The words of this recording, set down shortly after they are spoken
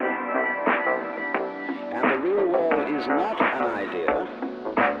is not an idea.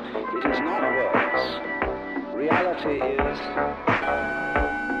 It is not words. Reality is...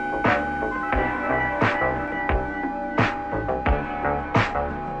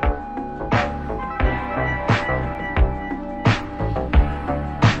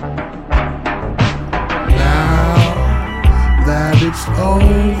 It's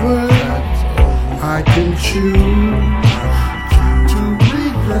over, I can choose to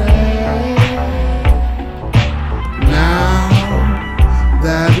regret. Now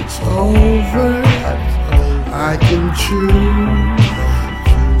that it's over, I can choose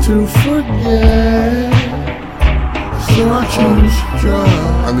to forget. So I choose drugs.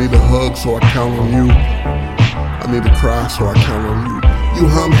 I need a hug, so I count on you. I need to cry, so I count on you. You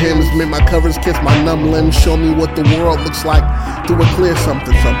hum hymns, make my covers kiss my numb limbs. Show me what the world looks like through a clear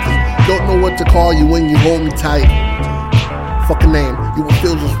something. Don't know what to call you when you hold me tight. Fuck a name, you will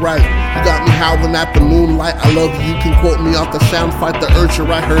feel just right. You got me howling at the moonlight. I love you, you can quote me off the sound. Fight the urge to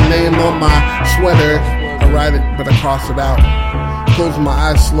write her name on my sweater. I write it, but I cross it out. Close my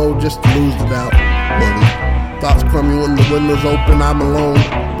eyes slow just to lose the doubt. Money, thoughts crummy when the windows open. I'm alone,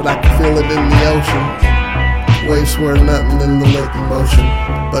 but I can feel it in the ocean. Waves were nothing in the lake in motion,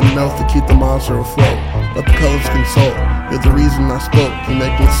 but enough to keep the monster afloat. Let the colors consult. You're the reason I spoke. You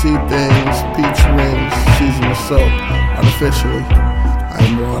make me see things, peach rings, season of soap. Artificially, I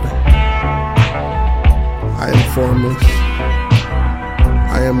am water. I am formless.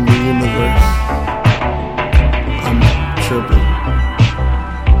 I am the universe. I'm tripping.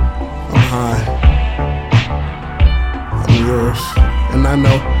 I'm high. I'm yours. And I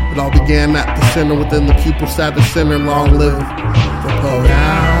know it all began at the center. Within the pupil sat the center. Long live the poet.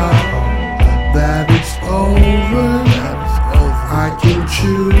 Now that it's over, I can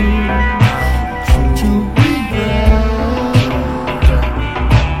choose to regret.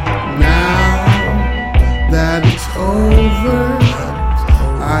 Now that it's over,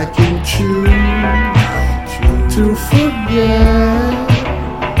 I can choose to forget.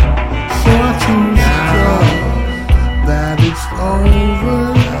 So I choose drugs. That it's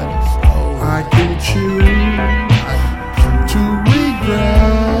over, I can choose to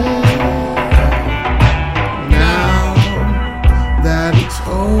regret. Now that it's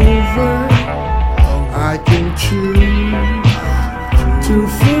over, I can choose to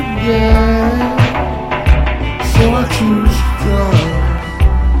forget. So I choose